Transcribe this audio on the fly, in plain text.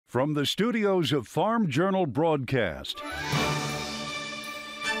From the studios of Farm Journal Broadcast,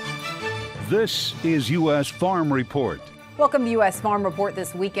 this is U.S. Farm Report. Welcome to U.S. Farm Report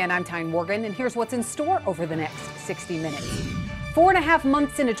this weekend. I'm Tyne Morgan, and here's what's in store over the next 60 minutes. 4.5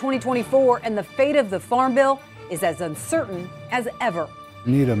 months into 2024, and the fate of the Farm Bill is as uncertain as ever.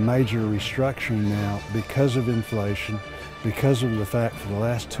 We need a major restructuring now because of inflation, because of the fact for the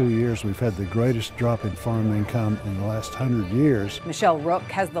last 2 years we've had the greatest drop in farm income in the last 100 years. Michelle Rook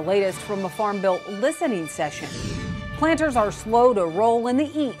has the latest from a Farm Bill listening session. Planters are slow to roll in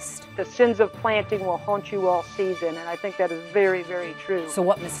the East. The sins of planting will haunt you all season, and I think that is very, very true. So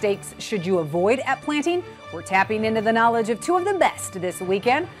what mistakes should you avoid at planting? We're tapping into the knowledge of two of the best this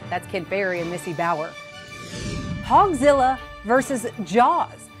weekend. That's Ken Ferry and Missy Bauer. Hogzilla versus Jaws.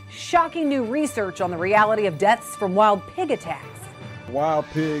 Shocking new research on the reality of deaths from wild pig attacks. Wild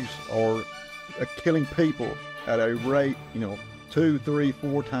pigs are killing people at a rate, 2, 3,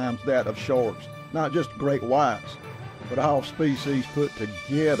 4 times that of sharks. Not just great whites, but all species put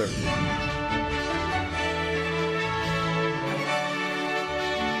together.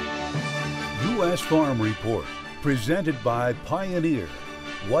 U.S. Farm Report, presented by Pioneer.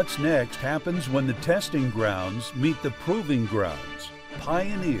 What's next happens when the testing grounds meet the proving grounds.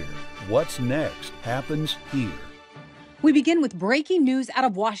 Pioneer. What's next happens here. We begin with breaking news out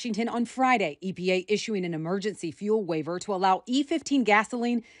of Washington on Friday. EPA issuing an emergency fuel waiver to allow E15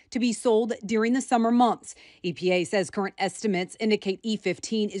 gasoline to be sold during the summer months. EPA says current estimates indicate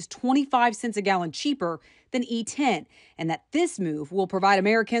E15 is 25 cents a gallon cheaper than E10, and that this move will provide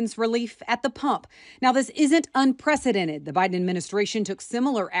Americans relief at the pump. Now, this isn't unprecedented. The Biden administration took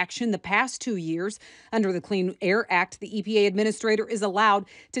similar action the past 2 years. Under the Clean Air Act, the EPA administrator is allowed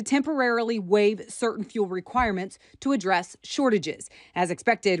to temporarily waive certain fuel requirements to address shortages. As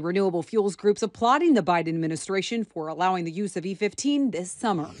expected, renewable fuels groups applauding the Biden administration for allowing the use of E15 this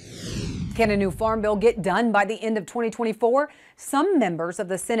summer. Can a new farm bill get done by the end of 2024? Some members of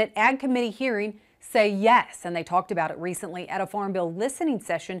the Senate Ag Committee hearing say yes, and they talked about it recently at a Farm Bill listening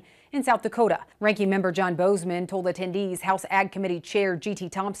session in South Dakota. Ranking member John Bozeman told attendees House Ag Committee Chair G.T.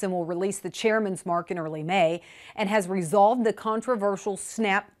 Thompson will release the chairman's mark in early May and has resolved the controversial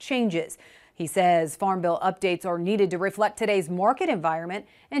SNAP changes. He says Farm Bill updates are needed to reflect today's market environment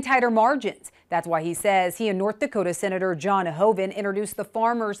and tighter margins. That's why he says he and North Dakota Senator John Hoeven introduced the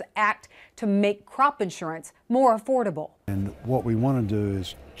Farmers Act to make crop insurance more affordable. And what we want to do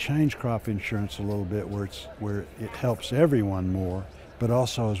is change crop insurance a little bit where it helps everyone more, but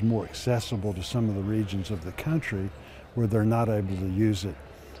also is more accessible to some of the regions of the country where they're not able to use it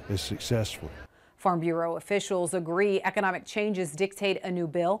as successfully. Farm Bureau officials agree economic changes dictate a new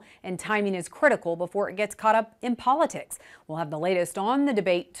bill, and timing is critical before it gets caught up in politics. We'll have the latest on the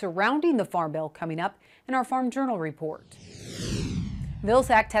debate surrounding the Farm Bill coming up in our Farm Journal report.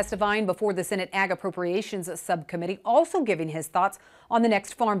 Vilsack testifying before the Senate Ag Appropriations Subcommittee, also giving his thoughts on the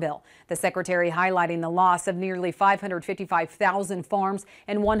next Farm Bill. The secretary highlighting the loss of nearly 555,000 farms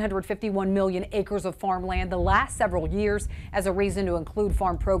and 151 million acres of farmland the last several years as a reason to include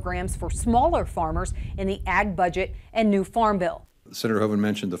farm programs for smaller farmers in the ag budget and new Farm Bill. Senator Hoeven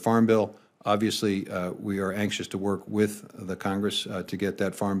mentioned the Farm Bill. Obviously, we are anxious to work with the Congress to get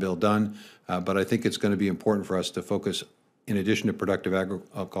that Farm Bill done, but I think it's going to be important for us to focus, in addition to production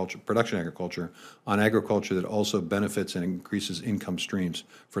agriculture, on agriculture that also benefits and increases income streams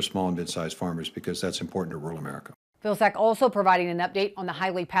for small and mid-sized farmers, because that's important to rural America. Vilsack also providing an update on the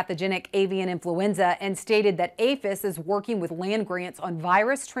highly pathogenic avian influenza and stated that APHIS is working with land grants on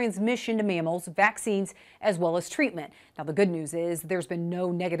virus transmission to mammals, vaccines, as well as treatment. Now, the good news is there's been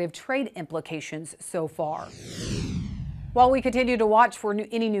no negative trade implications so far. While we continue to watch for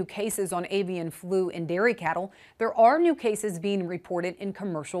any new cases on avian flu in dairy cattle, there are new cases being reported in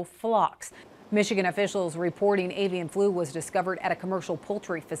commercial flocks. Michigan officials reporting avian flu was discovered at a commercial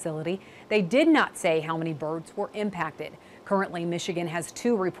poultry facility. They did not say how many birds were impacted. Currently, Michigan has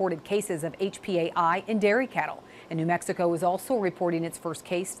 2 reported cases of HPAI in dairy cattle, and New Mexico is also reporting its first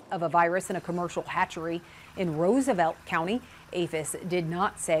case of a virus in a commercial hatchery in Roosevelt County. APHIS did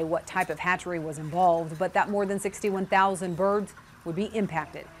not say what type of hatchery was involved, but that more than 61,000 birds would be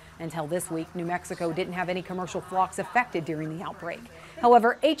impacted. Until this week, New Mexico didn't have any commercial flocks affected during the outbreak.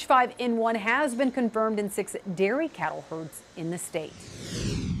 However, H5N1 has been confirmed in 6 dairy cattle herds in the state.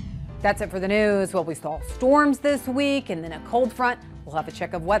 That's it for the news. Well, we saw storms this week and then a cold front. We'll have a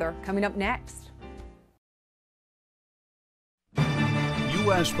check of weather coming up next.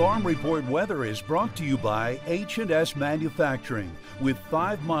 U.S. Farm Report weather is brought to you by H&S Manufacturing. With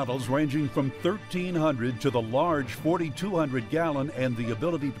 5 models ranging from 1,300 to the large 4,200 gallon and the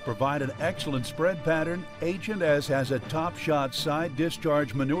ability to provide an excellent spread pattern, H&S has a Top Shot side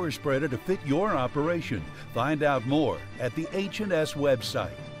discharge manure spreader to fit your operation. Find out more at the H&S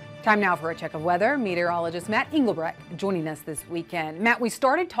website. Time now for a check of weather. Meteorologist Matt Engelbrecht joining us this weekend. Matt, we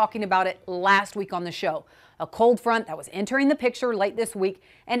started talking about it last week on the show. A cold front that was entering the picture late this week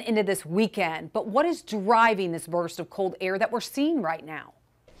and into this weekend. But what is driving this burst of cold air that we're seeing right now?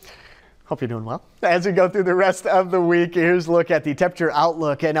 Hope you're doing well. As we go through the rest of the week, here's a look at the temperature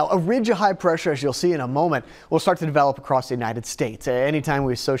outlook. And now a ridge of high pressure, as you'll see in a moment, will start to develop across the United States. Anytime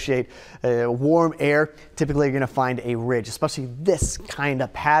we associate warm air, typically you're going to find a ridge, especially this kind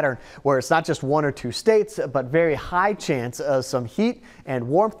of pattern where it's not just 1 or 2 states, but very high chance of some heat and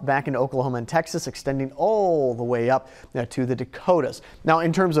warmth back into Oklahoma and Texas, extending all the way up to the Dakotas. Now,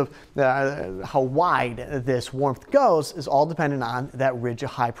 in terms of how wide this warmth goes is all dependent on that ridge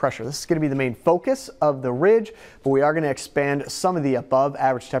of high pressure. This is going to be the main focus of the ridge, but we are going to expand some of the above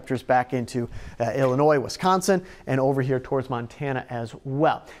average temperatures back into Illinois, Wisconsin, and over here towards Montana as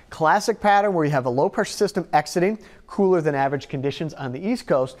well. Classic pattern where you have a low pressure system exiting, cooler than average conditions on the East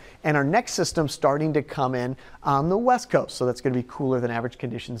Coast, and our next system starting to come in on the West Coast. So that's going to be cooler than average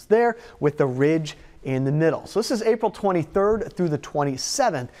conditions there with the ridge in the middle. So this is April 23rd through the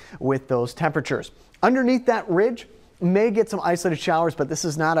 27th with those temperatures. Underneath that ridge, may get some isolated showers, but this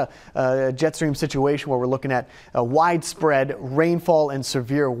is not a jet stream situation where we're looking at widespread rainfall and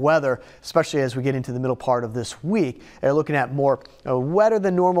severe weather, especially as we get into the middle part of this week. Looking at more wetter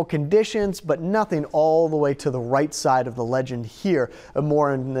than normal conditions, but nothing all the way to the right side of the legend here,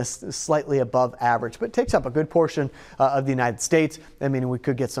 more in this slightly above average, but it takes up a good portion of the United States. I mean, we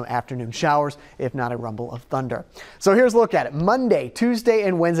could get some afternoon showers, if not a rumble of thunder. So here's a look at it. Monday, Tuesday,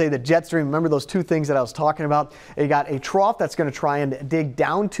 and Wednesday, the jet stream. Remember those 2 things that I was talking about? You got a trough that's going to try and dig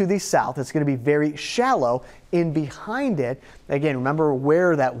down to the south. It's going to be very shallow in behind it. Again, remember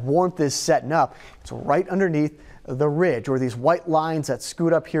where that warmth is setting up. It's right underneath the ridge, or these white lines that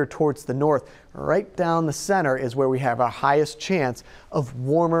scoot up here towards the north. Right down the center is where we have our highest chance of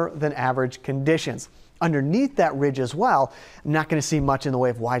warmer than average conditions. Underneath that ridge as well, I'm not going to see much in the way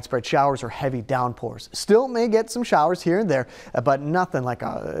of widespread showers or heavy downpours. Still may get some showers here and there, but nothing like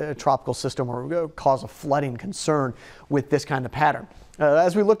a tropical system or cause a flooding concern with this kind of pattern.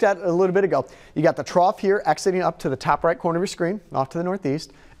 As we looked at a little bit ago, you got the trough here exiting up to the top right corner of your screen, off to the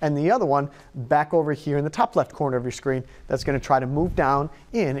northeast, and the other one back over here in the top left corner of your screen that's going to try to move down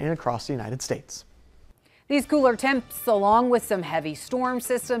in and across the United States. These cooler temps, along with some heavy storm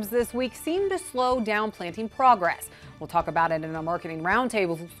systems this week, seem to slow down planting progress. We'll talk about it in our marketing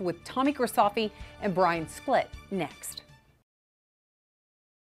roundtable with Tommy Grisafi and Brian Splitt next.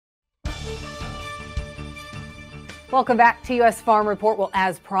 Welcome back to U.S. Farm Report. Well,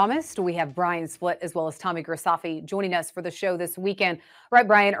 as promised, we have Brian Splitt as well as Tommy Grisafi joining us for the show this weekend. Right,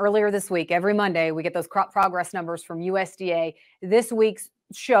 Brian, earlier this week, every Monday, we get those crop progress numbers from USDA. This week's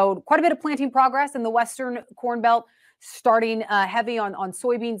showed quite a bit of planting progress in the Western Corn Belt, starting heavy on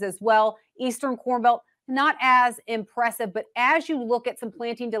soybeans as well. Eastern Corn Belt, not as impressive, but as you look at some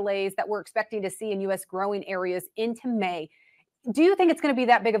planting delays that we're expecting to see in U.S. growing areas into May, do you think it's going to be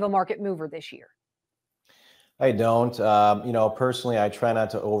that big of a market mover this year? I don't. Personally, I try not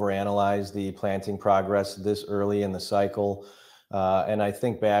to overanalyze the planting progress this early in the cycle. And I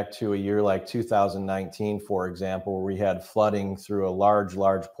think back to a year like 2019, for example, where we had flooding through a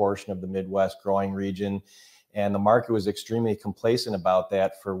large portion of the Midwest growing region. And the market was extremely complacent about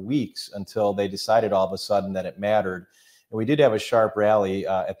that for weeks until they decided all of a sudden that it mattered. And we did have a sharp rally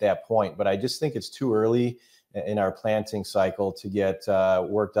at that point, but I just think it's too early in our planting cycle to get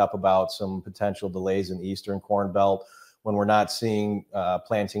worked up about some potential delays in the Eastern Corn Belt when we're not seeing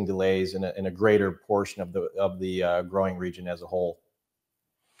planting delays in a greater portion of the growing region as a whole.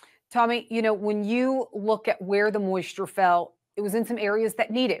 Tommy, when you look at where the moisture fell, it was in some areas that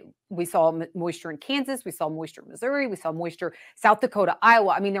need it. We saw moisture in Kansas, we saw moisture in Missouri, we saw moisture South Dakota, Iowa.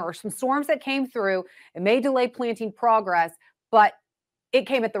 I mean, there are some storms that came through. It may delay planting progress, but it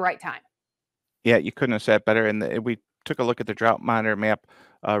came at the right time. Yeah, you couldn't have said it better. And we took a look at the drought monitor map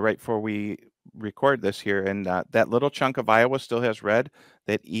right before we record this here, and that little chunk of Iowa still has red,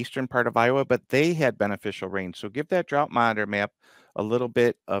 that eastern part of Iowa, but they had beneficial rain. So give that drought monitor map a little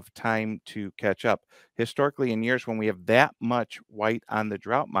bit of time to catch up. Historically, in years when we have that much white on the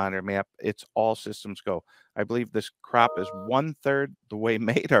drought monitor map, it's all systems go. I believe this crop is 1/3 the way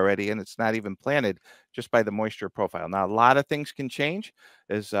made already, and it's not even planted just by the moisture profile. Now, a lot of things can change,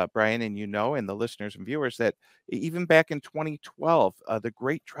 as Brian and and the listeners and viewers, that even back in 2012, the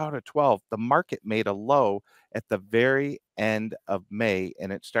Great Drought of 12, the market made a low at the very end of May,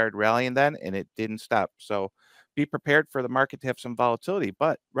 and it started rallying then, and it didn't stop. So be prepared for the market to have some volatility,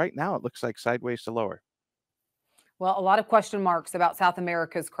 but right now it looks like sideways to lower. Well, a lot of question marks about South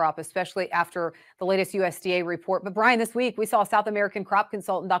America's crop, especially after the latest USDA report. But Brian, this week we saw South American crop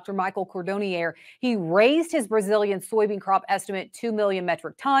consultant Dr. Michael Cordonier. He raised his Brazilian soybean crop estimate 2 million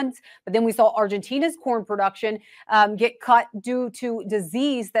metric tons. But then we saw Argentina's corn production get cut due to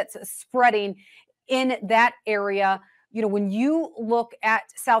disease that's spreading in that area. When you look at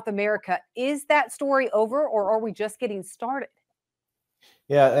South America, is that story over, or are we just getting started?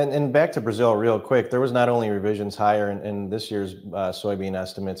 Yeah, and back to Brazil real quick, there was not only revisions higher in this year's soybean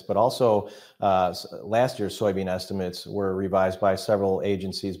estimates, but also last year's soybean estimates were revised by several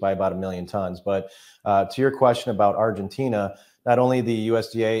agencies by about 1 million tons. But to your question about Argentina, not only the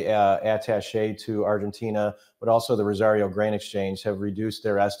USDA attaché to Argentina, but also the Rosario Grain Exchange have reduced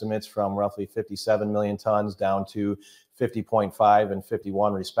their estimates from roughly 57 million tons down to 50.5 and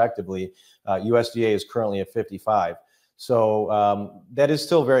 51 respectively. USDA is currently at 55. So that is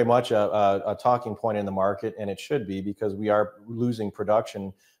still very much a talking point in the market, and it should be, because we are losing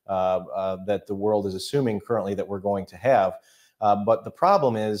production that the world is assuming currently that we're going to have. But the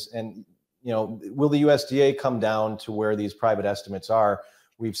problem is, and will the USDA come down to where these private estimates are?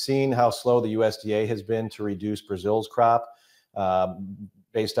 We've seen how slow the USDA has been to reduce Brazil's crop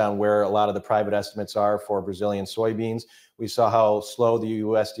based on where a lot of the private estimates are for Brazilian soybeans. We saw how slow the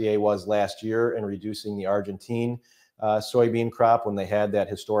USDA was last year in reducing the Argentine soybean crop when they had that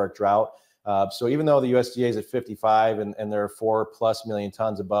historic drought. So even though the USDA is at 55 and they're 4+ million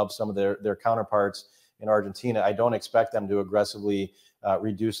tons above some of their counterparts in Argentina, I don't expect them to aggressively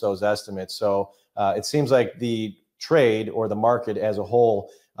reduce those estimates. So it seems like the trade, or the market as a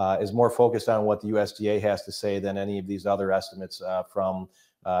whole, is more focused on what the USDA has to say than any of these other estimates from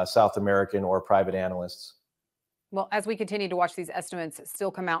South American or private analysts. Well, as we continue to watch these estimates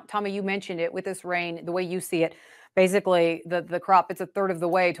still come out, Tommy, you mentioned it with this rain, the way you see it. Basically, the crop, it's 1/3 of the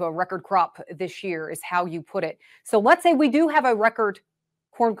way to a record crop this year, is how you put it. So let's say we do have a record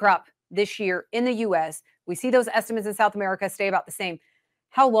corn crop this year in the U.S. We see those estimates in South America stay about the same.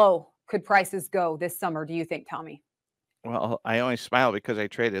 How low could prices go this summer, do you think, Tommy? Well, I only smile because I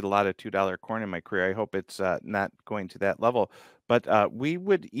traded a lot of $2 corn in my career. I hope it's not going to that level. But we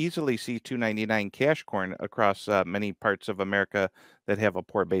would easily see $2.99 cash corn across many parts of America that have a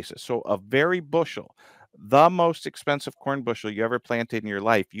poor basis. So a very bushel, the most expensive corn bushel you ever planted in your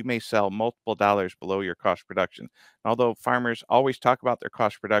life, you may sell multiple dollars below your cost production. Although farmers always talk about their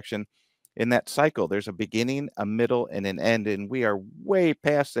cost production, in that cycle, there's a beginning, a middle, and an end. And we are way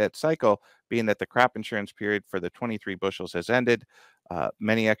past that cycle, being that the crop insurance period for the 23 bushels has ended.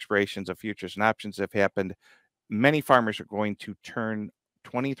 Many expirations of futures and options have happened. Many farmers are going to turn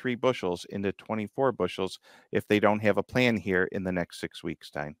 23 bushels into 24 bushels if they don't have a plan here in the next 6 weeks'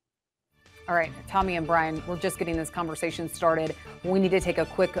 time. All right, Tommy and Brian, we're just getting this conversation started. We need to take a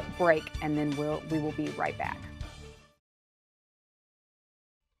quick break, and then we will be right back.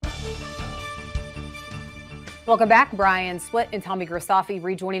 Welcome back. Brian Splitt and Tommy Grisafi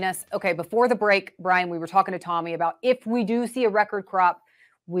rejoining us. Okay, before the break, Brian, we were talking to Tommy about if we do see a record crop,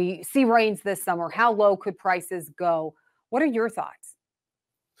 we see rains this summer, how low could prices go? What are your thoughts?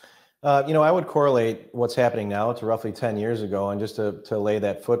 I would correlate what's happening now to roughly 10 years ago. And just to lay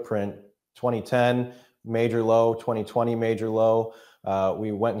that footprint, 2010, major low, 2020, major low.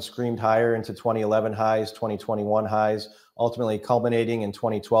 We went and screamed higher into 2011 highs, 2021 highs, ultimately culminating in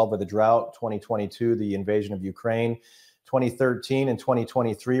 2012 with a drought, 2022, the invasion of Ukraine. 2013 and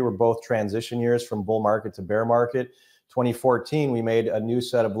 2023 were both transition years from bull market to bear market. 2014, we made a new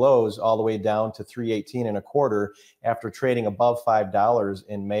set of lows all the way down to 318.25 after trading above $5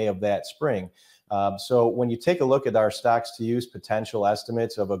 in May of that spring. So when you take a look at our stocks to use potential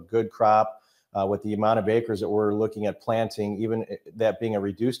estimates of a good crop with the amount of acres that we're looking at planting, even that being a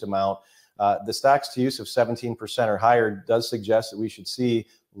reduced amount, the stocks to use of 17% or higher does suggest that we should see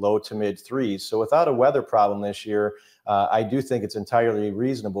low to mid threes. So without a weather problem this year, I do think it's entirely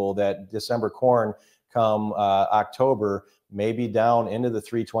reasonable that December corn come October may be down into the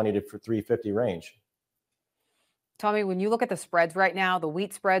 320 to 350 range. Tommy, when you look at the spreads right now, the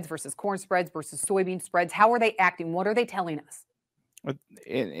wheat spreads versus corn spreads versus soybean spreads, how are they acting? What are they telling us?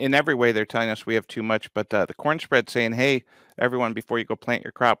 In every way, they're telling us we have too much, but the corn spread saying, hey, everyone, before you go plant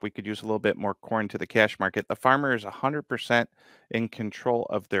your crop, we could use a little bit more corn to the cash market. The farmer is 100% in control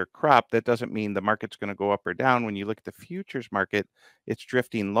of their crop. That doesn't mean the market's going to go up or down. When you look at the futures market, it's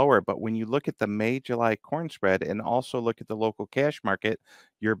drifting lower. But when you look at the May-July corn spread and also look at the local cash market,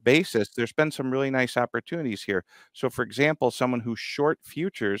 your basis, there's been some really nice opportunities here. So, for example, someone who's short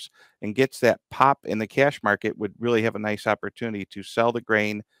futures and gets that pop in the cash market would really have a nice opportunity to sell the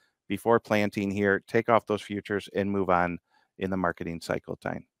grain before planting here, take off those futures, and move on in the marketing cycle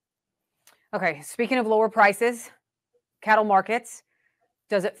time. Okay, speaking of lower prices, cattle markets,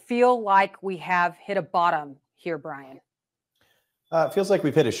 does it feel like we have hit a bottom here, Brian? It feels like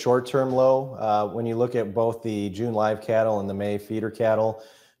we've hit a short-term low. When you look at both the June live cattle and the May feeder cattle,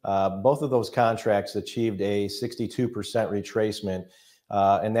 both of those contracts achieved a 62% retracement,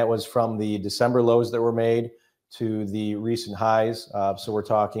 and that was from the December lows that were made to the recent highs. So we're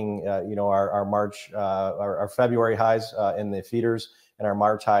talking, our March, our February highs in the feeders and our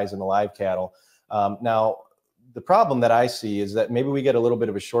March highs in the live cattle. Now, the problem that I see is that maybe we get a little bit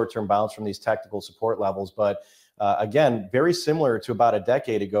of a short-term bounce from these technical support levels, but again, very similar to about a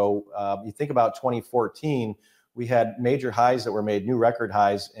decade ago. You think about 2014, we had major highs that were made, new record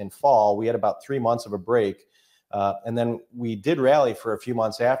highs in fall. We had about 3 months of a break, and then we did rally for a few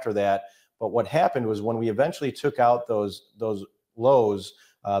months after that. But what happened was when we eventually took out those lows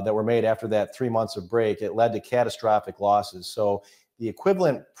that were made after that 3 months of break, it led to catastrophic losses. So the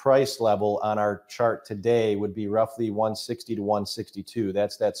equivalent price level on our chart today would be roughly 160 to 162.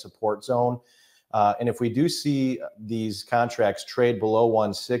 That's that support zone. And if we do see these contracts trade below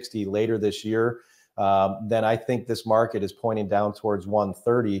 160 later this year, then I think this market is pointing down towards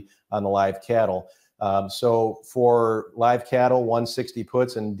 130 on the live cattle. So for live cattle, 160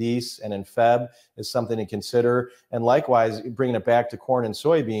 puts in DEES and in Feb is something to consider. And likewise, bringing it back to corn and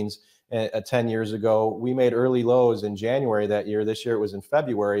soybeans, 10 years ago, we made early lows in January that year. This year it was in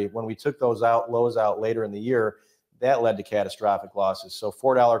February. When we took those lows out later in the year, that led to catastrophic losses. So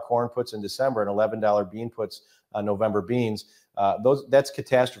 $4 corn puts in December and $11 bean puts on November beans. That's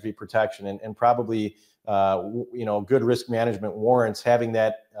catastrophe protection, and probably good risk management warrants having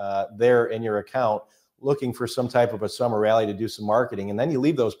that there in your account, looking for some type of a summer rally to do some marketing, and then you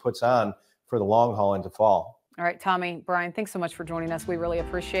leave those puts on for the long haul into fall. All right, Tommy, Brian, thanks so much for joining us. We really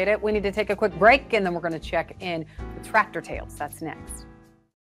appreciate it. We need to take a quick break, and then we're going to check in with Tractor Tales. That's next.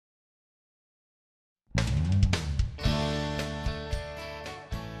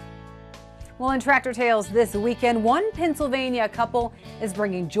 Well, in Tractor Tales this weekend, one Pennsylvania couple is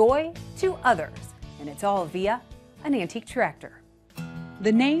bringing joy to others, and it's all via an antique tractor.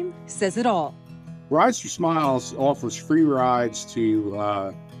 The name says it all. Rides for Smiles offers free rides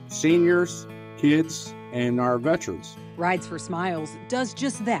to seniors, kids, and our veterans. Rides for Smiles does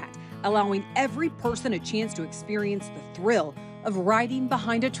just that, allowing every person a chance to experience the thrill of riding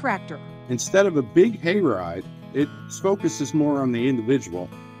behind a tractor. Instead of a big hayride, it focuses more on the individual.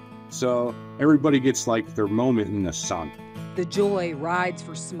 So everybody gets like their moment in the sun. The joy Rides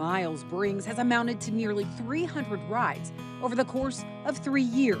for Smiles brings has amounted to nearly 300 rides over the course of 3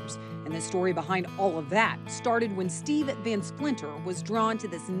 years. And the story behind all of that started when Steve Van Splinter was drawn to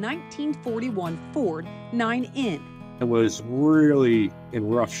this 1941 Ford 9N. It was really in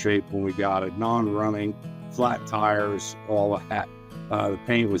rough shape when we got it, non-running, flat tires, all of that. The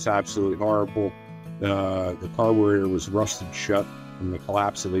paint was absolutely horrible. The carburetor was rusted shut from the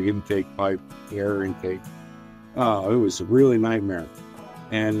collapse of the intake pipe, the air intake. It was a really nightmare.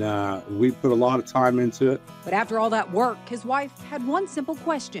 And we put a lot of time into it. But after all that work, his wife had one simple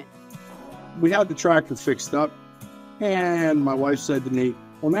question. We had the tractor fixed up, and my wife said to me,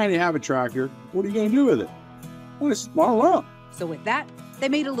 well, now you have a tractor, what are you going to do with it? Well, I said, well, I don't know. So with that, they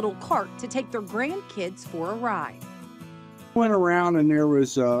made a little cart to take their grandkids for a ride. Went around, and there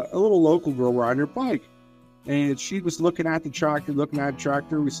was a little local girl riding her bike. And she was looking at the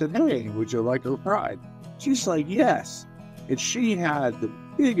tractor. We said, hey, would you like a ride? She's like, yes. And she had the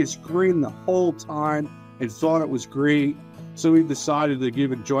biggest grin the whole time and thought it was great. So we decided to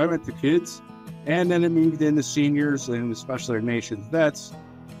give enjoyment to kids. And then it moved into seniors and especially our nation's vets.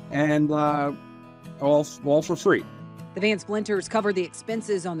 And all for free. The Van Splinters cover the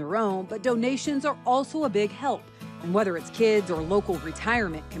expenses on their own, but donations are also a big help. And whether it's kids or local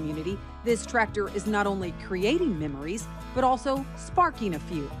retirement community, this tractor is not only creating memories, but also sparking a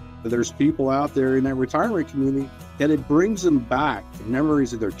few. There's people out there in that retirement community that it brings them back to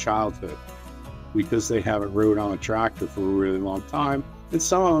memories of their childhood because they haven't rode on a tractor for a really long time, and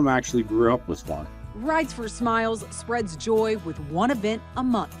some of them actually grew up with one. Rides for Smiles spreads joy with one event a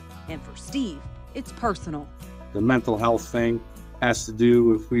month, and for Steve, it's personal. The mental health thing has to do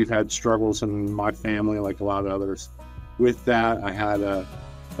with we've had struggles in my family like a lot of others with that. I had a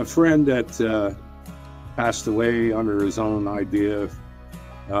friend that passed away under his own idea,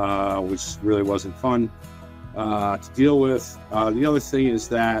 which really wasn't fun to deal with. The other thing is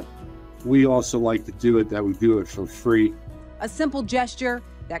that we also like to do it, that we do it for free. A simple gesture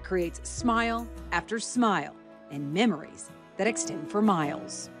that creates smile after smile and memories that extend for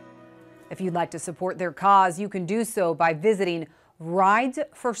miles. If you'd like to support their cause, you can do so by visiting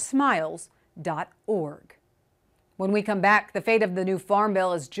ridesforsmiles.org. When we come back, the fate of the new Farm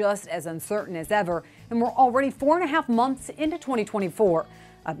Bill is just as uncertain as ever, and we're already 4.5 months into 2024.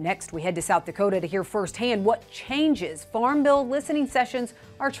 Up next, we head to South Dakota to hear firsthand what changes Farm Bill listening sessions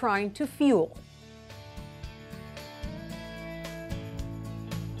are trying to fuel.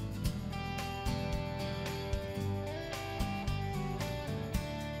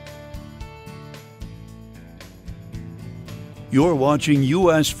 You're watching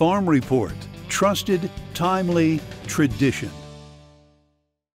U.S. Farm Report. Trusted, timely, tradition.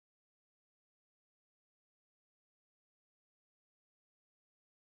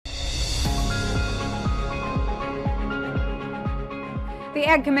 The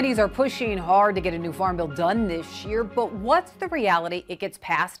ag committees are pushing hard to get a new farm bill done this year, but what's the reality? It gets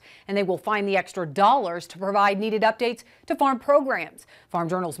passed and they will find the extra dollars to provide needed updates to farm programs. Farm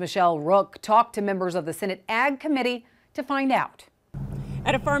Journal's Michelle Rook talked to members of the Senate Ag Committee to find out.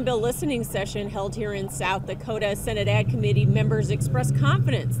 At a Farm Bill listening session held here in South Dakota, Senate Ag Committee members expressed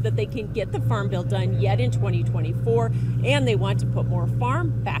confidence that they can get the Farm Bill done yet in 2024, and they want to put more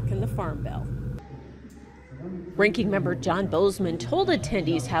farm back in the Farm Bill. Ranking Member John Bozeman told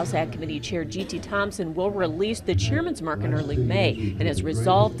attendees House Ag Committee Chair G.T. Thompson will release the chairman's mark in early May and has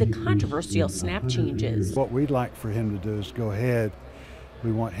resolved the controversial SNAP changes. What we'd like for him to do is go ahead.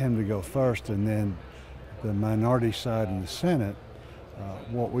 We want him to go first, and then the minority side in the Senate,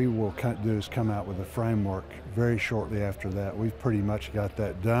 what we will do is come out with a framework very shortly after that. We've pretty much got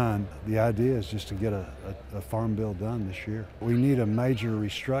that done. The idea is just to get a farm bill done this year. We need a major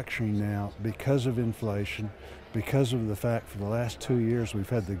restructuring now because of inflation, because of the fact for the last 2 years we've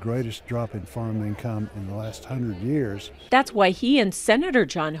had the greatest drop in farm income in the last 100 years. That's why he and Senator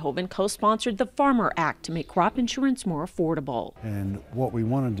John Hoeven co-sponsored the Farmer Act to make crop insurance more affordable. And what we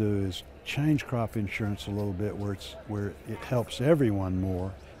want to do is change crop insurance a little bit where it helps everyone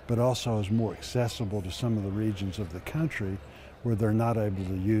more, but also is more accessible to some of the regions of the country where they're not able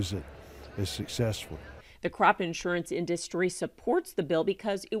to use it as successfully. The crop insurance industry supports the bill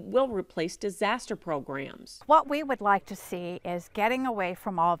because it will replace disaster programs. What we would like to see is getting away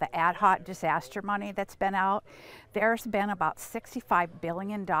from all the ad hoc disaster money that's been out. There's been about $65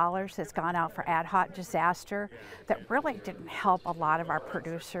 billion that's gone out for ad hoc disaster that really didn't help a lot of our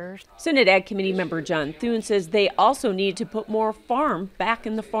producers. Senate Ag Committee member John Thune says they also need to put more farm back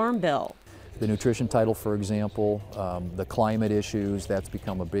in the Farm Bill. The nutrition title, for example, the climate issues, that's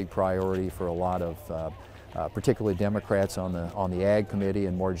become a big priority for a lot of particularly Democrats on the Ag Committee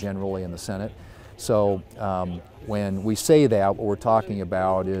and more generally in the Senate. So when we say that, what we're talking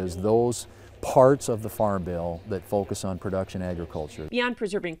about is those parts of the Farm Bill that focus on production agriculture. Beyond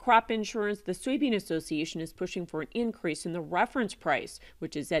preserving crop insurance, the Soybean Association is pushing for an increase in the reference price,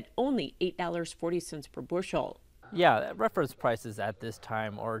 which is at only $8.40 per bushel. Yeah, reference prices at this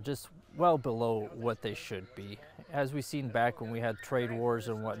time are just well below what they should be. As we've seen back when we had trade wars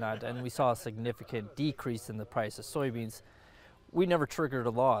and whatnot, and we saw a significant decrease in the price of soybeans, we never triggered a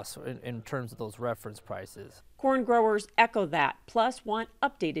loss in terms of those reference prices. Corn growers echo that, plus want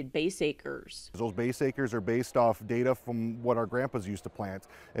updated base acres. Those base acres are based off data from what our grandpas used to plant.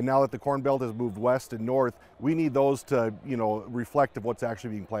 And now that the Corn Belt has moved west and north, we need those to, reflect of what's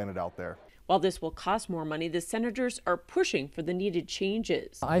actually being planted out there. While this will cost more money, the senators are pushing for the needed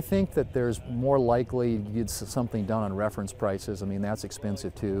changes. I think that there's more likely to get something done on reference prices. I mean, that's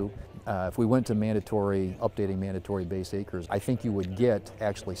expensive too. If we went to updating mandatory base acres, I think you would get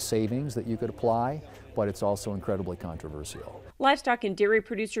actually savings that you could apply, but it's also incredibly controversial. Livestock and dairy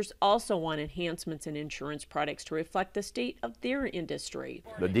producers also want enhancements in insurance products to reflect the state of their industry.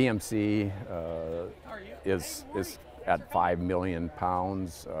 The DMC is at 5 million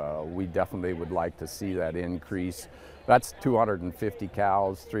pounds. We definitely would like to see that increase. That's 250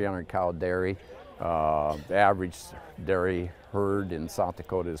 cows, 300 cow dairy. The average dairy herd in South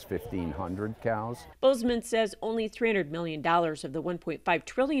Dakota is 1,500 cows. Bozeman says only $300 million of the $1.5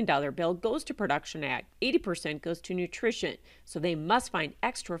 trillion bill goes to Production Ag. 80% goes to nutrition, so they must find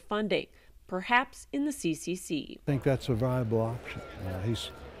extra funding, perhaps in the CCC. I think that's a viable option.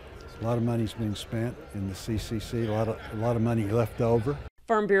 A lot of money's being spent in the CCC, a lot of money left over.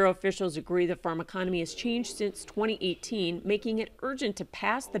 Farm Bureau officials agree the farm economy has changed since 2018, making it urgent to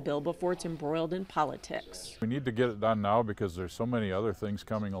pass the bill before it's embroiled in politics. We need to get it done now because there's so many other things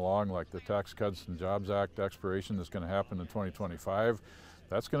coming along, like the Tax Cuts and Jobs Act expiration that's going to happen in 2025.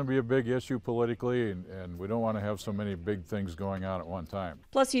 That's going to be a big issue politically, and we don't want to have so many big things going on at one time.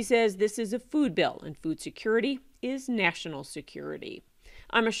 Plus, he says this is a food bill, and food security is national security.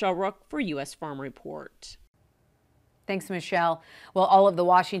 I'm Michelle Rook for U.S. Farm Report. Thanks, Michelle. Well, all of the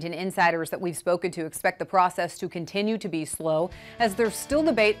Washington insiders that we've spoken to expect the process to continue to be slow as there's still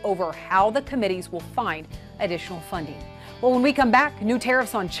debate over how the committees will find additional funding. Well, when we come back, new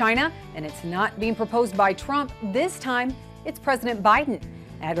tariffs on China, and it's not being proposed by Trump. This time, it's President Biden.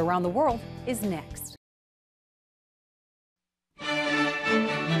 Ag Around the World is next.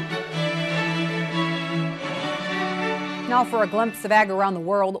 Now for a glimpse of Ag Around the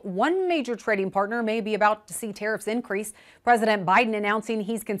World, one major trading partner may be about to see tariffs increase. President Biden announcing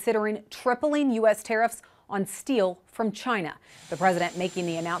he's considering tripling U.S. tariffs on steel from China. The president making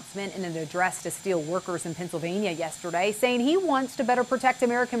the announcement in an address to steel workers in Pennsylvania yesterday, saying he wants to better protect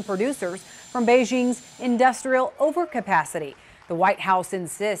American producers from Beijing's industrial overcapacity. The White House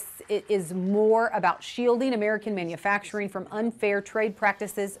insists it is more about shielding American manufacturing from unfair trade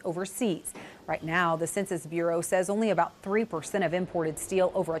practices overseas. Right now, the Census Bureau says only about 3% of imported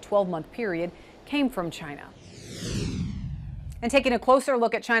steel over a 12-month period came from China. And taking a closer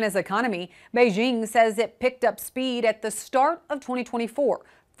look at China's economy, Beijing says it picked up speed at the start of 2024.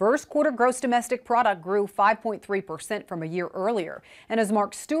 First quarter gross domestic product grew 5.3% from a year earlier. And as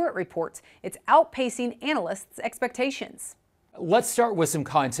Mark Stewart reports, it's outpacing analysts' expectations. Let's start with some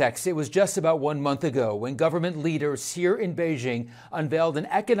context. It was just about 1 month ago when government leaders here in Beijing unveiled an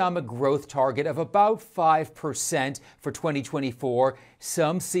economic growth target of about 5% for 2024.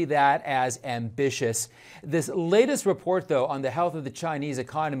 Some see that as ambitious. This latest report, though, on the health of the Chinese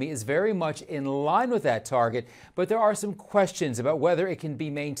economy is very much in line with that target, but there are some questions about whether it can be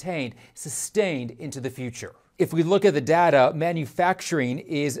maintained, sustained into the future. If we look at the data, manufacturing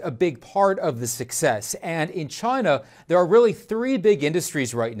is a big part of the success. And in China, there are really three big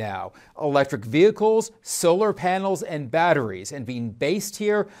industries right now: electric vehicles, solar panels, and batteries. And being based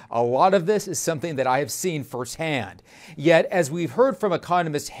here, a lot of this is something that I have seen firsthand. Yet, as we've heard from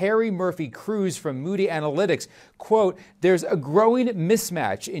economist Harry Murphy-Cruz from Moody Analytics, quote, there's a growing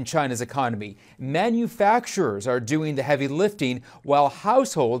mismatch in China's economy. Manufacturers are doing the heavy lifting while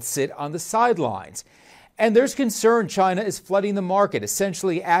households sit on the sidelines. And there's concern China is flooding the market,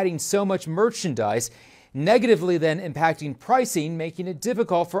 essentially adding so much merchandise, negatively then impacting pricing, making it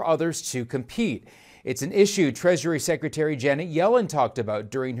difficult for others to compete. It's an issue Treasury Secretary Janet Yellen talked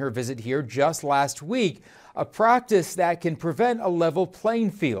about during her visit here just last week, a practice that can prevent a level playing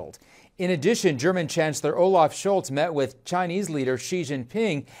field. In addition, German Chancellor Olaf Scholz met with Chinese leader Xi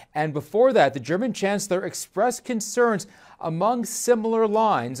Jinping, and before that, the German Chancellor expressed concerns among similar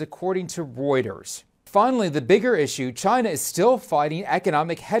lines, according to Reuters. Finally, the bigger issue, China is still fighting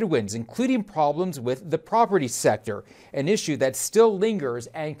economic headwinds, including problems with the property sector, an issue that still lingers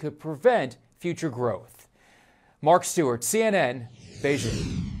and could prevent future growth. Mark Stewart, CNN,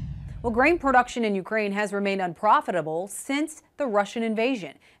 Beijing. Well, grain production in Ukraine has remained unprofitable since the Russian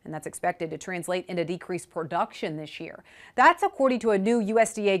invasion, and that's expected to translate into decreased production this year. That's according to a new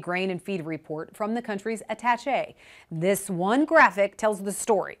USDA grain and feed report from the country's attaché. This one graphic tells the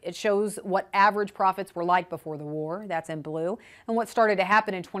story. It shows what average profits were like before the war, that's in blue, and what started to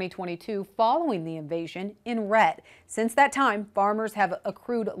happen in 2022 following the invasion in red. Since that time, farmers have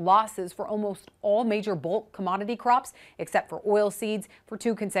accrued losses for almost all major bulk commodity crops, except for oilseeds, for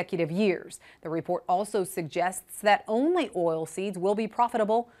 2 consecutive years. The report also suggests that only oilseeds will be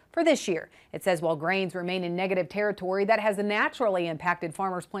profitable for this year. It says while grains remain in negative territory, that has naturally impacted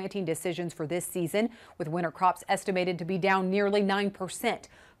farmers' planting decisions for this season, with winter crops estimated to be down nearly 9%.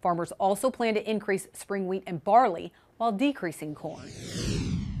 Farmers also plan to increase spring wheat and barley while decreasing corn.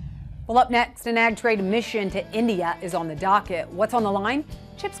 Well, up next, an ag trade mission to India is on the docket. What's on the line?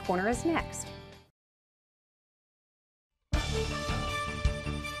 Chip's Corner is next.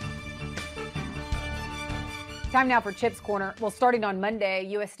 Time now for Chip's Corner. Well, starting on Monday,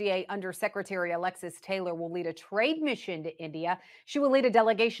 USDA Undersecretary Alexis Taylor will lead a trade mission to India. She will lead a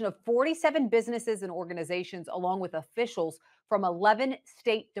delegation of 47 businesses and organizations, along with officials from 11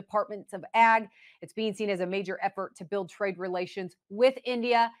 state departments of ag. It's being seen as a major effort to build trade relations with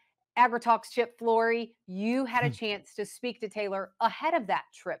India. AgriTalk's Chip Flory, you had a chance to speak to Taylor ahead of that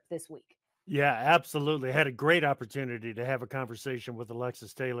trip this week. Yeah, absolutely. I had a great opportunity to have a conversation with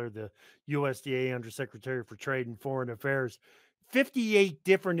Alexis Taylor, the USDA Undersecretary for Trade and Foreign Affairs. 58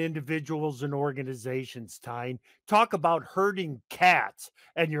 different individuals and organizations, Tyne. Talk about herding cats,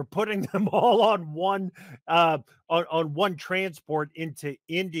 and you're putting them all on on one transport into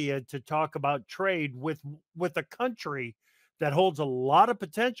India to talk about trade with a country that holds a lot of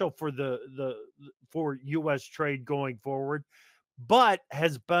potential for for U.S. trade going forward, but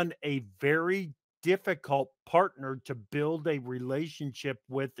has been a very difficult partner to build a relationship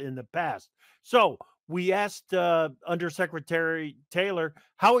with in the past. So we asked Undersecretary Taylor,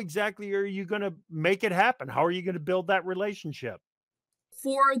 how exactly are you going to make it happen? How are you going to build that relationship?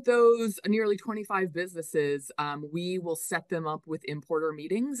 For those nearly 25 businesses, we will set them up with importer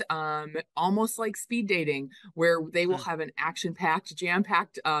meetings, almost like speed dating, where they will have an action-packed,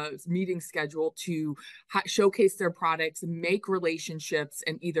 jam-packed meeting schedule to showcase their products, make relationships,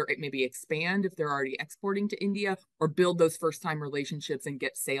 and either maybe expand if they're already exporting to India, or build those first-time relationships and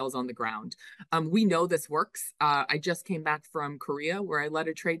get sales on the ground. We know this works. I just came back from Korea, where I led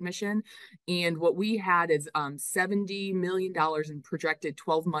a trade mission, and what we had is $70 million in projected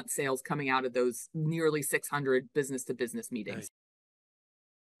 12-month sales coming out of those nearly 600 business-to-business meetings.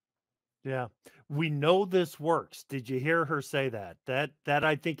 Yeah, we know this works. Did you hear her say that? That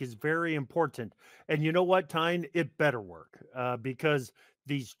I think is very important. And you know what, Tyne? It better work because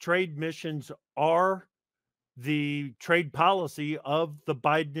these trade missions are the trade policy of the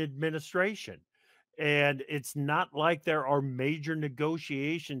Biden administration. And it's not like there are major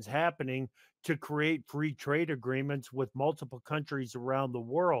negotiations happening to create free trade agreements with multiple countries around the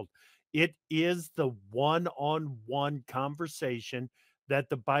world. It is the one on one conversation that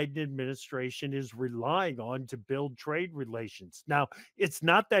the Biden administration is relying on to build trade relations. Now, it's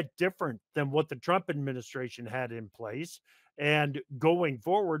not that different than what the Trump administration had in place. And going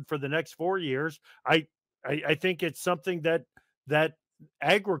forward for the next 4 years, I think it's something that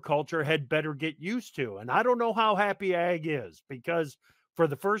agriculture had better get used to. And I don't know how happy ag is because for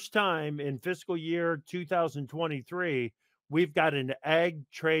the first time in fiscal year 2023, we've got an ag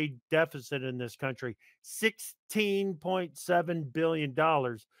trade deficit in this country, $16.7 billion.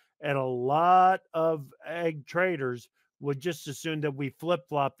 And a lot of ag traders would just assume that we flip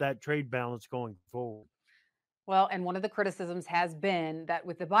flop that trade balance going forward. Well, and one of the criticisms has been that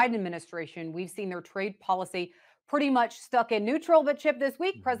with the Biden administration, we've seen their trade policy pretty much stuck in neutral. But Chip, this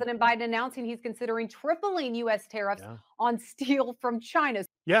week, President Biden announcing he's considering tripling U.S. tariffs on steel from China.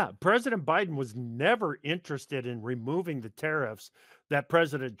 Yeah, President Biden was never interested in removing the tariffs that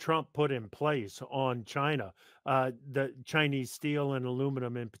President Trump put in place on China, the Chinese steel and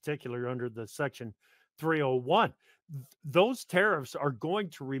aluminum in particular under the Section 301. Those tariffs are going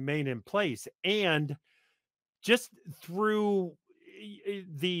to remain in place. And just through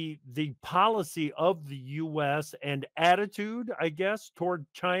the policy of the US and attitude, I guess, toward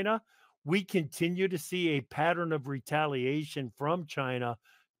China, we continue to see a pattern of retaliation from China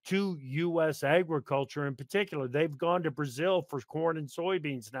to US agriculture in particular. They've gone to Brazil for corn and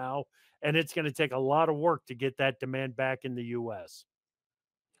soybeans now, and it's going to take a lot of work to get that demand back in the US.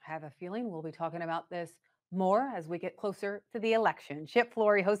 I have a feeling we'll be talking about this more as we get closer to the election. Chip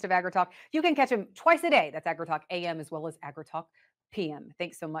Flory, host of AgriTalk. You can catch him twice a day. That's AgriTalk AM as well as AgriTalk PM.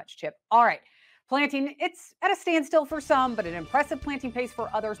 Thanks so much, Chip. All right. Planting, it's at a standstill for some, but an impressive planting pace for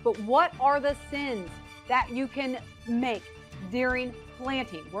others. But what are the sins that you can make during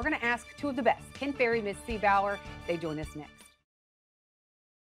planting? We're going to ask two of the best, Ken Ferry, Miss C. Bauer. They join us next.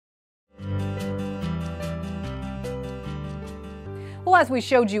 Well, as we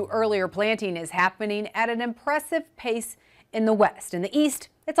showed you earlier, planting is happening at an impressive pace in the West. In the East,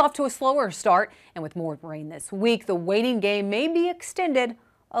 it's off to a slower start, and with more rain this week, the waiting game may be extended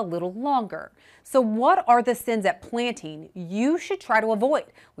a little longer. So what are the sins at planting you should try to avoid?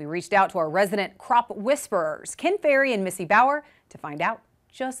 We reached out to our resident crop whisperers, Ken Ferry and Missy Bauer, to find out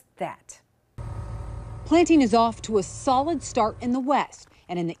just that. Planting is off to a solid start in the West,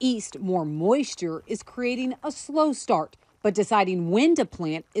 and in the East, more moisture is creating a slow start. But deciding when to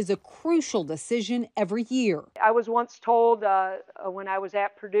plant is a crucial decision every year. I was once told when I was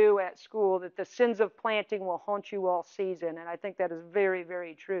at Purdue at school that the sins of planting will haunt you all season, and I think that is very,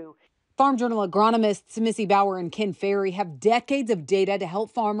 very true. Farm Journal agronomists Missy Bauer and Ken Ferry have decades of data to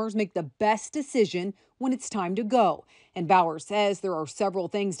help farmers make the best decision when it's time to go. And Bauer says there are several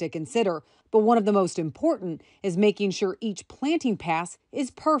things to consider, but one of the most important is making sure each planting pass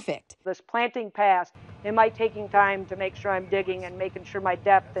is perfect. This planting pass, it might taking time to make sure I'm digging and making sure my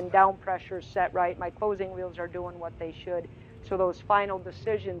depth and down pressure is set right, my closing wheels are doing what they should. So those final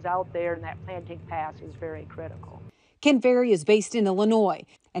decisions out there in that planting pass is very critical. Ken Ferry is based in Illinois,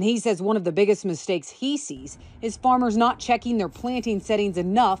 and he says one of the biggest mistakes he sees is farmers not checking their planting settings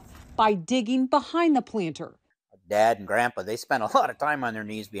enough by digging behind the planter. Dad and Grandpa, they spent a lot of time on their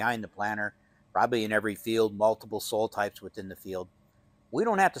knees behind the planter, probably in every field, multiple soil types within the field. We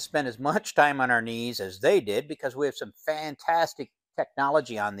don't have to spend as much time on our knees as they did because we have some fantastic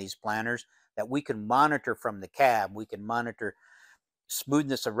technology on these planters that we can monitor from the cab. We can monitor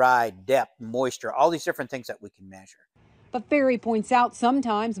smoothness of ride, depth, moisture, all these different things that we can measure. But Ferry points out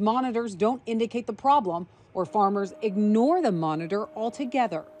sometimes monitors don't indicate the problem or farmers ignore the monitor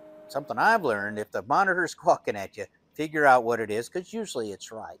altogether. Something I've learned, if the monitor's squawking at you, figure out what it is, because usually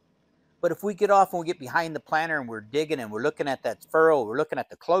it's right. But if we get off and we get behind the planter and we're digging and we're looking at that furrow, we're looking at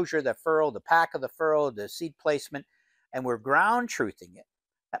the closure of the furrow, the pack of the furrow, the seed placement, and we're ground truthing it,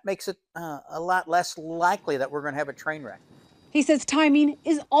 that makes it a lot less likely that we're going to have a train wreck. He says timing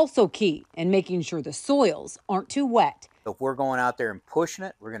is also key and making sure the soils aren't too wet. If we're going out there and pushing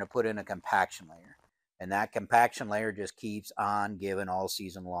it, we're going to put in a compaction layer. And that compaction layer just keeps on giving all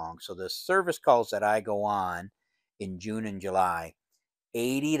season long. So the service calls that I go on in June and July,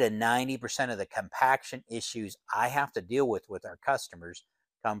 80 to 90% of the compaction issues I have to deal with our customers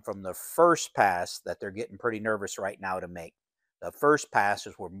come from the first pass that they're getting pretty nervous right now to make. The first pass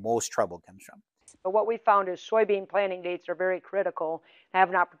is where most trouble comes from. But what we found is soybean planting dates are very critical. I have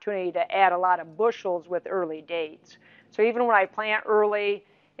an opportunity to add a lot of bushels with early dates. So even when I plant early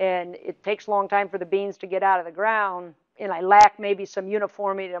and it takes a long time for the beans to get out of the ground, and I lack maybe some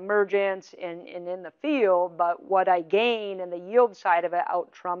uniformity and emergence in the field, but what I gain in the yield side of it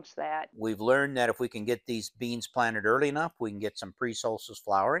out trumps that. We've learned that if we can get these beans planted early enough, we can get some pre-solstice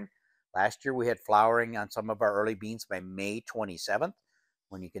flowering. Last year we had flowering on some of our early beans by May 27th.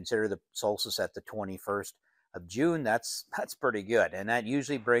 When you consider the solstice at the 21st of June, that's pretty good. And that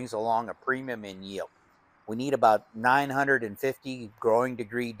usually brings along a premium in yield. We need about 950 growing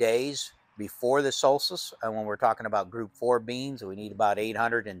degree days before the solstice. And when we're talking about group 4 beans, we need about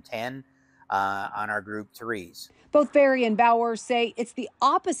 810 on our group 3s. Both Ferry and Bowers say it's the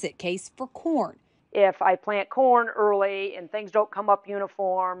opposite case for corn. If I plant corn early and things don't come up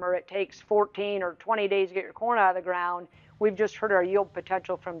uniform, or it takes 14 or 20 days to get your corn out of the ground, we've just hurt our yield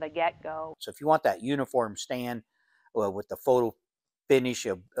potential from the get-go. So if you want that uniform stand with the photo finish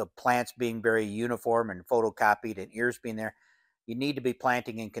of plants being very uniform and photocopied and ears being there, you need to be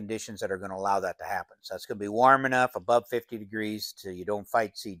planting in conditions that are going to allow that to happen. So it's going to be warm enough, above 50 degrees, so you don't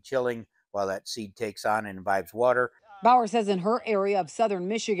fight seed chilling while that seed takes on and imbibes water. Bauer says in her area of southern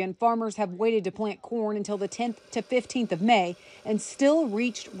Michigan, farmers have waited to plant corn until the 10th to 15th of May and still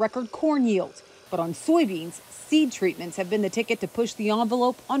reached record corn yields. But on soybeans, seed treatments have been the ticket to push the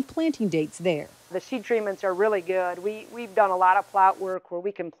envelope on planting dates there. The seed treatments are really good. We've done a lot of plot work where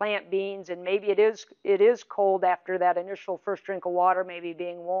we can plant beans, and maybe it is cold after that initial first drink of water, maybe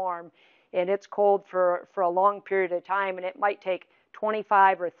being warm, and it's cold for a long period of time, and it might take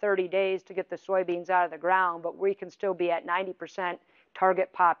 25 or 30 days to get the soybeans out of the ground, but we can still be at 90%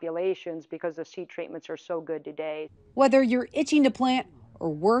 target populations because the seed treatments are so good today. Whether you're itching to plant or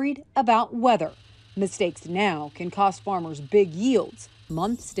worried about weather, mistakes now can cost farmers big yields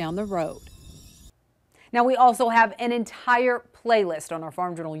months down the road. Now, we also have an entire playlist on our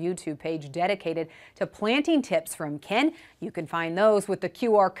Farm Journal YouTube page dedicated to planting tips from Ken. You can find those with the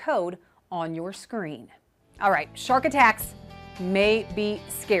QR code on your screen. All right, shark attacks may be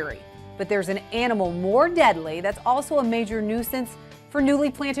scary, but there's an animal more deadly that's also a major nuisance for newly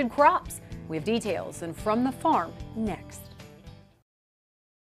planted crops. We have details and from the farm next.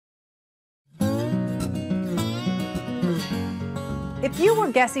 If you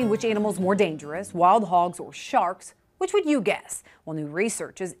were guessing which animal's more dangerous, wild hogs or sharks, which would you guess? Well, new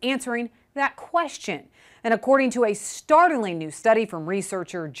research is answering that question. And according to a startling new study from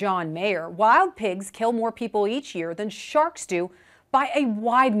researcher John Mayer, wild pigs kill more people each year than sharks do by a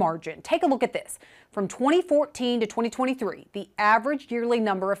wide margin. Take a look at this. From 2014 to 2023, the average yearly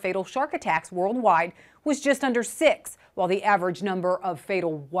number of fatal shark attacks worldwide was just under 6, while the average number of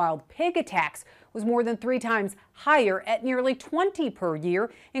fatal wild pig attacks was more than 3 times higher at nearly 20 per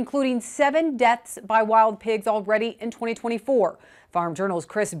year, including 7 deaths by wild pigs already in 2024. Farm Journal's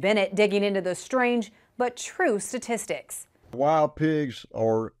Chris Bennett digging into the strange but true statistics. Wild pigs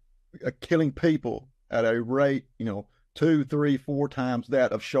are killing people at a rate, 2, 3, 4 times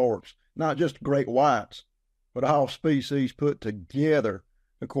that of sharks. Not just great whites, but all species put together,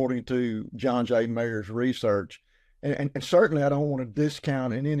 according to John J. Mayer's research. And certainly I don't want to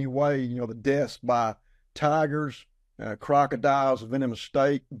discount in any way, the deaths by tigers, crocodiles, venomous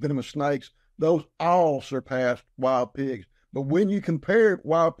snakes. Those all surpassed wild pigs. But when you compare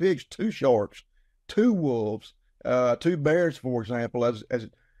wild pigs to sharks, to wolves, to bears, for example, as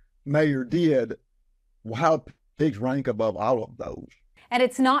Mayer did, wild pigs rank above all of those. And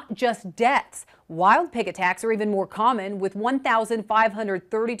it's not just deaths. Wild pig attacks are even more common, with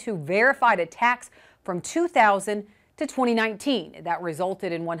 1,532 verified attacks from 2000 to 2019. That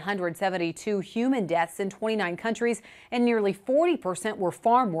resulted in 172 human deaths in 29 countries, and nearly 40% were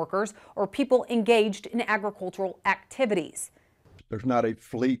farm workers or people engaged in agricultural activities. There's not a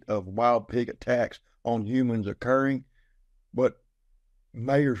fleet of wild pig attacks on humans occurring, but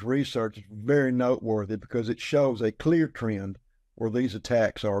Mayer's research is very noteworthy because it shows a clear trend where these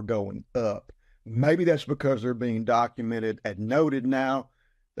attacks are going up. Maybe that's because they're being documented and noted now.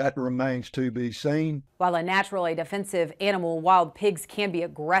 That remains to be seen. While a naturally defensive animal, wild pigs can be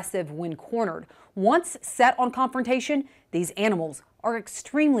aggressive when cornered. Once set on confrontation, these animals are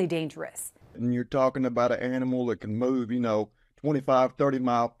extremely dangerous. And you're talking about an animal that can move, 25, 30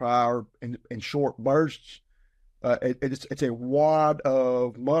 miles per hour in short bursts. It's a wad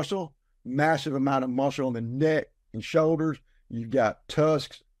of muscle, massive amount of muscle on the neck and shoulders. You've got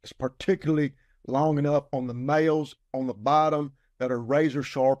tusks, particularly long enough on the males on the bottom that are razor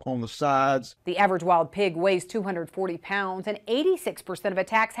sharp on the sides. The average wild pig weighs 240 pounds, and 86% of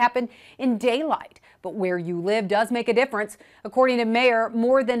attacks happen in daylight. But where you live does make a difference. According to Mayer,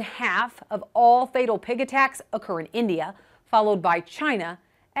 more than half of all fatal pig attacks occur in India, followed by China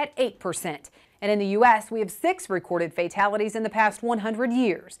at 8%. And in the U.S., we have 6 recorded fatalities in the past 100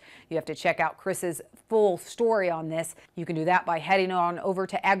 years. You have to check out Chris's full story on this. You can do that by heading on over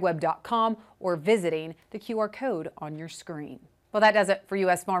to agweb.com or visiting the QR code on your screen. Well, that does it for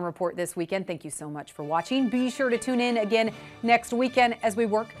U.S. Farm Report this weekend. Thank you so much for watching. Be sure to tune in again next weekend as we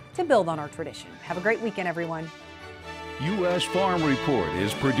work to build on our tradition. Have a great weekend, everyone. U.S. Farm Report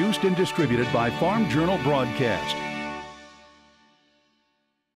is produced and distributed by Farm Journal Broadcast.